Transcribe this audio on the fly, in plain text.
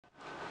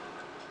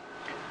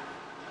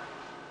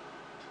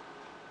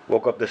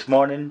Woke up this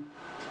morning,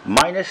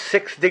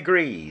 -6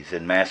 degrees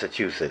in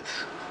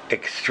Massachusetts.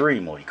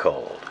 Extremely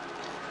cold.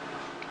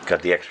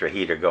 Got the extra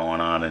heater going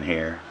on in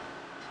here.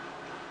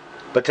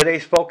 But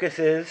today's focus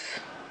is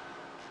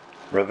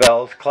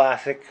Revell's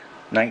classic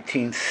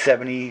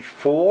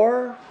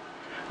 1974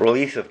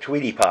 release of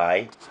Tweety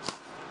Pie,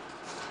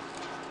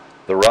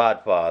 the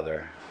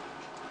Rodfather.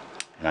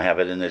 And I have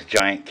it in this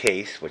giant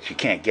case, which you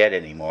can't get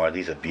anymore.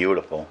 These are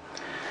beautiful.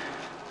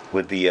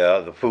 With the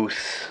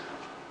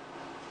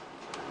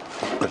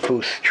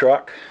Foose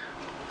truck,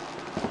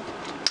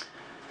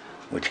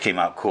 which came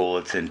out cool.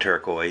 It's in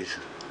turquoise.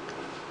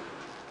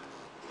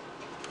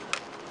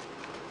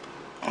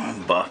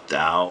 I'm buffed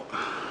out.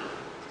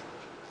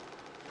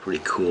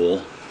 Pretty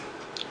cool.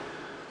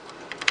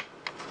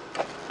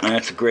 And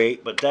that's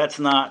great, but that's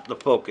not the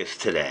focus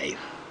today.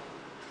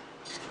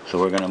 So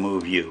we're going to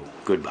move you.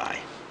 Goodbye.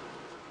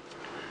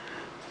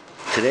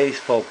 Today's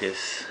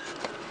focus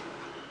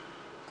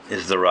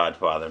is the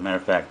Rodfather. Matter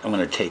of fact, I'm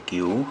going to take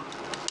you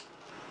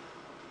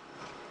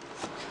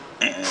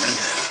and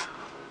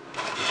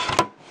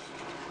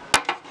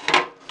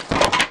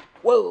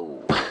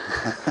whoa.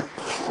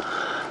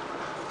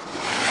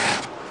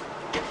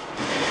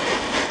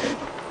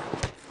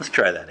 Let's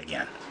try that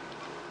again.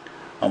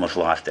 Almost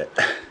lost it.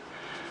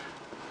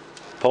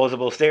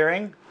 Posable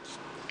steering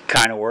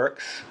kind of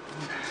works.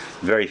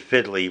 Very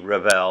fiddly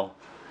Revell.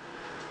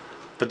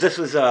 But this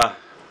was a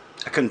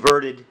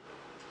converted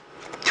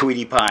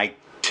Tweety Pie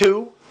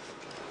 2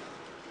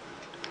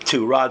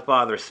 to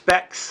Rodfather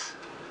specs.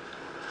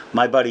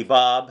 My buddy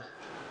Bob,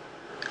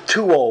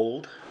 too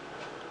old,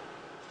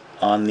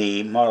 on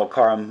the Model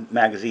Car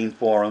magazine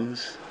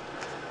forums,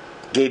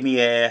 gave me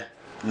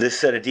this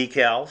set of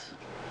decals,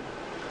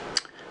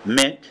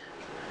 mint,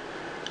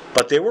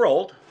 but they were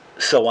old,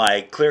 so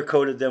I clear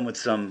coated them with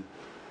some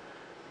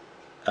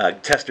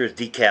Tester's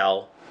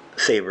decal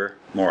saver,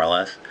 more or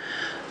less.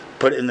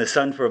 Put it in the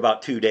sun for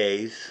about 2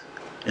 days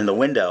in the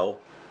window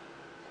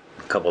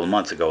a couple of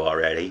months ago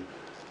already,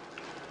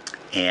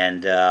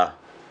 and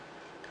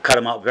cut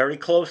them out very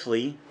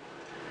closely.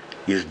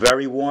 Used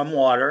very warm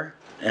water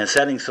and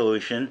setting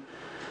solution,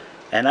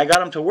 and I got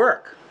them to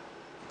work.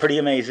 Pretty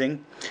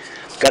amazing.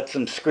 Got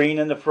some screen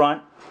in the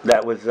front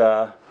that was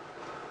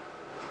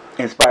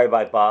inspired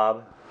by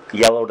Bob.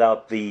 Yellowed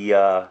out the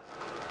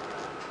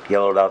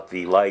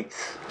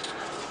lights.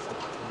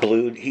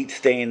 Blued, heat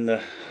stained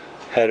the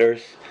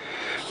headers.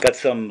 Got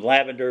some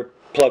lavender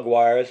plug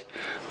wires.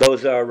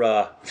 Those are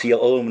the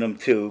aluminum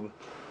tube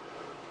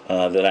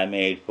that I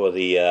made for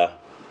the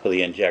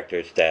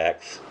injector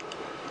stacks.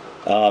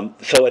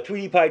 So a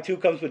Tweety Pie 2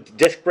 comes with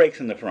disc brakes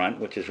in the front,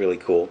 which is really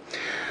cool.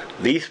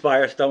 These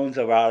Firestones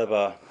are out of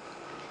a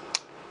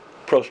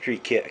Pro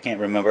Street kit, I can't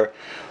remember.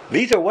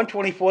 These are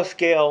 1/24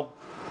 scale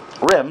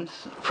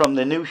rims from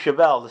the new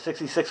Revell, the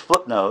 66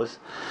 flip nose.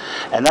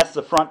 And that's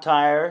the front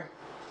tire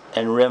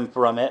and rim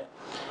from it.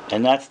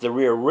 And that's the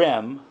rear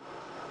rim.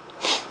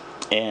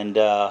 And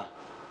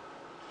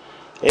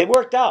it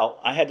worked out.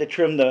 I had to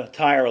trim the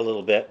tire a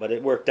little bit, but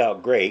it worked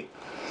out great.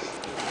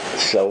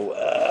 So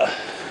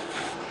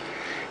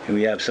and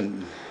we have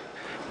some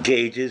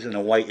gauges and a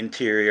white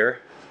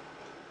interior.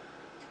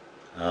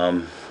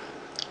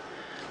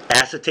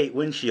 Acetate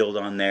windshield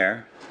on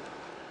there,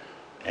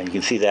 and you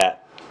can see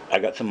that I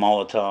got some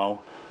Molotov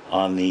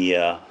on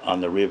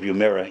the rear view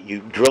mirror. You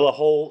drill a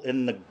hole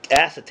in the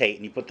acetate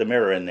and you put the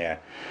mirror in there.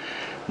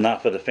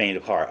 Not for the faint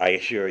of heart, I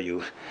assure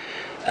you.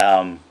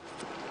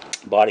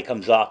 Body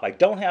comes off. I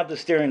don't have the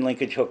steering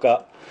linkage hooked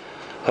up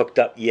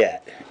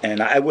yet,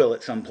 and I will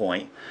at some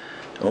point.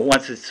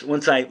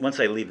 Once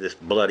I leave this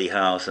bloody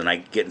house and I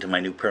get into my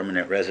new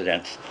permanent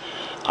residence,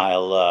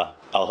 I'll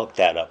hook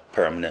that up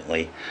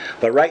permanently.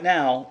 But right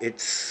now,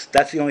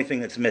 that's the only thing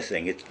that's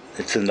missing.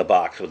 It's in the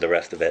box with the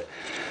rest of it.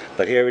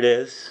 But here it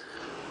is.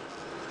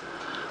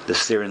 The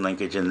steering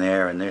linkage in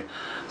there and there.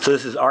 So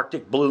this is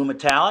Arctic Blue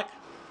Metallic.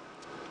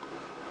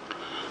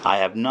 I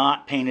have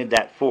not painted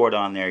that Ford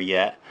on there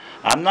yet.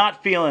 I'm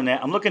not feeling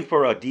it. I'm looking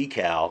for a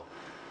decal.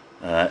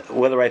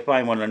 Whether I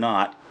find one or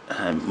not,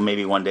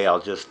 maybe one day I'll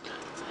just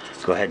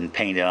go ahead and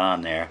paint it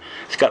on there.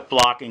 It's got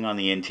flocking on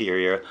the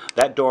interior.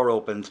 That door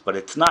opens, but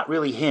it's not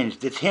really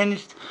hinged. It's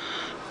hinged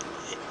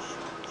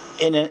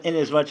in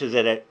as much as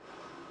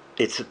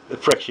it's a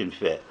friction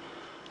fit.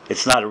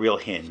 It's not a real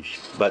hinge,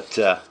 but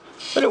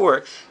it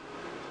works.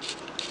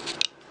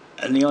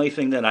 And the only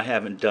thing that I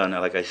haven't done,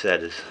 like I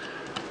said, is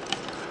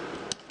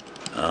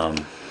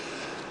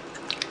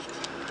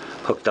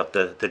hooked up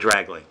the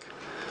drag link.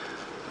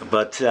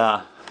 But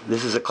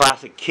this is a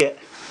classic kit.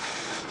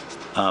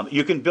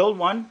 You can build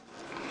one.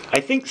 I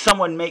think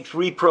someone makes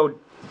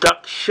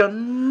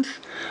reproductions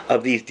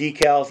of these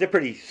decals. They're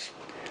pretty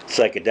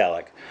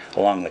psychedelic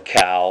along the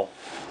cowl.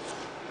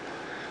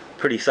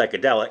 Pretty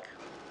psychedelic.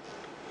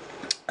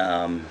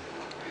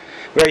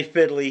 Very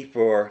fiddly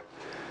for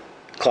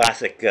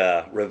classic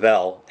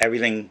Revell.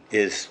 Everything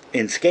is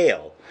in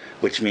scale,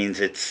 which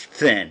means it's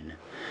thin.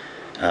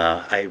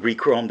 I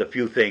re-chromed a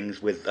few things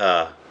with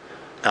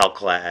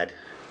Alclad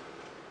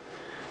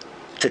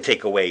to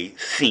take away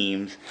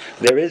seams.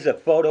 There is a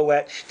photo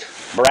etched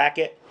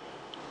bracket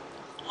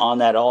on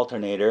that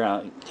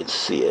alternator. You can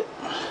see it.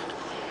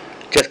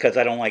 Just because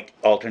I don't like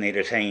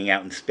alternators hanging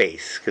out in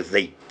space, because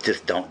they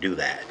just don't do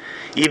that.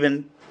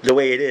 Even the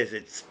way it is,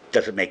 it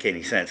doesn't make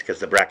any sense because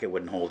the bracket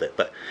wouldn't hold it.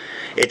 But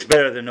it's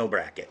better than no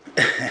bracket.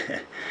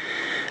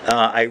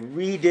 I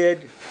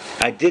redid.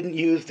 I didn't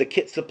use the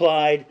kit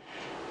supplied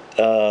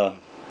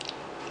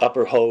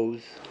upper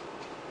hose.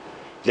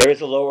 There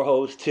is a lower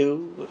hose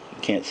too. You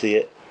can't see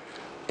it.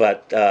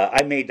 But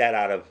I made that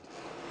out of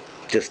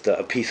just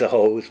a piece of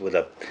hose with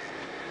a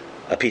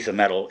piece of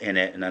metal in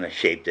it, and then I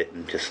shaped it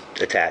and just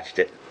attached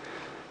it.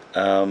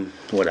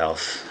 What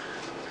else?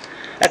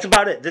 That's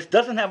about it. This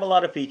doesn't have a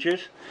lot of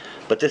features,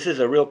 but this is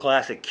a real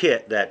classic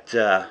kit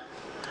that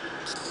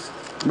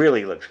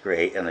really looks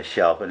great on the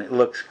shelf, and it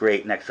looks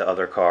great next to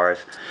other cars.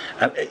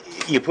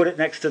 You put it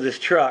next to this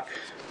truck,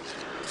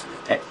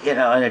 you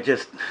know, and it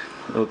just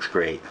looks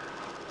great.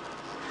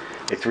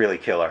 It's really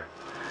killer.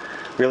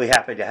 Really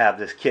happy to have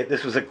this kit.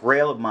 This was a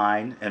grail of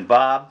mine, and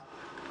Bob,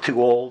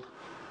 too old,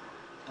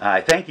 I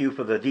thank you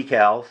for the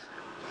decals.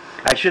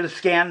 I should have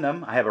scanned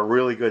them. I have a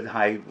really good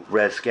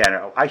high-res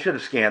scanner. I should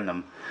have scanned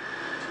them,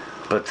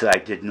 but I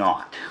did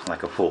not,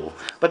 like a fool.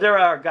 But there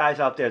are guys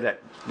out there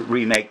that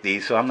remake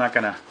these, so I'm not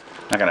gonna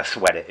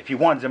sweat it. If you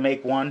wanted to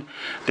make one,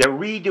 they're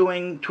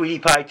redoing Tweety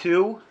Pie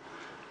 2.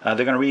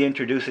 They're gonna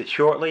reintroduce it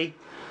shortly,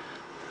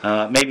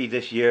 maybe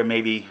this year,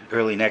 maybe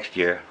early next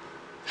year.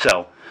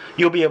 So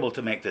you'll be able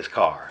to make this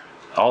car.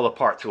 All the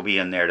parts will be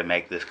in there to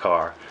make this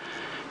car.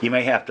 You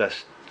may have to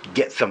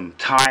get some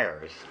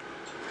tires.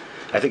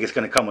 I think it's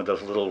going to come with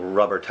those little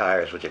rubber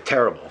tires, which are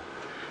terrible.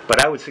 But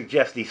I would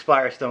suggest these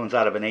Firestones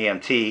out of an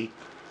AMT,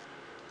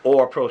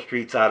 or Pro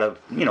Streets out of,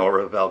 you know, a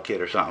Revell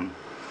kit or something.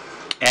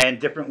 And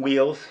different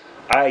wheels.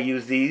 I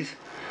use these.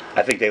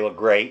 I think they look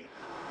great.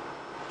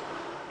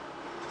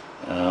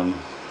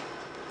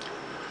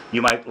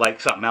 You might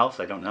like something else.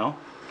 I don't know.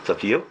 It's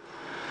up to you.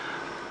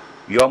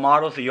 Your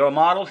models are your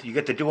models. You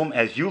get to do them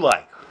as you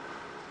like.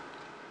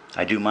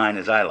 I do mine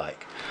as I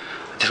like.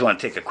 I just want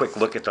to take a quick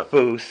look at the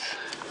foose.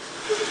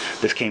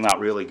 This came out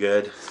really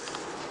good.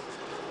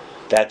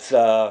 That's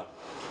I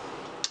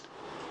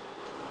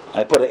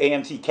put an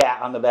AMC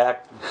cat on the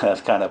back.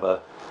 That's kind of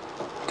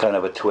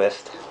a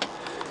twist.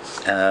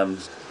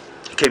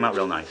 It came out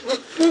real nice.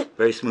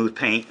 Very smooth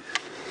paint.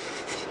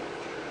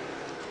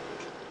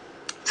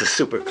 It's a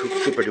super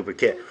duper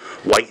kit.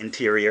 White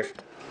interior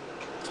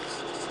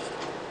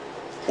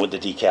with the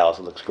decals.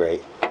 It looks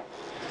great.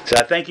 So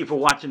I thank you for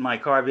watching my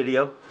car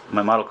video,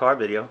 my model car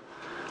video.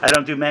 I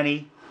don't do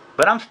many,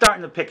 but I'm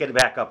starting to pick it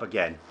back up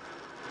again.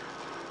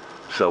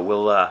 So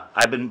we'll,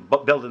 I've been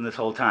building this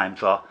whole time,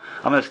 so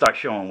I'm going to start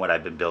showing what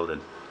I've been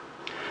building.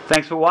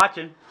 Thanks for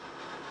watching.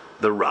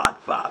 The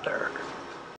Rodfather.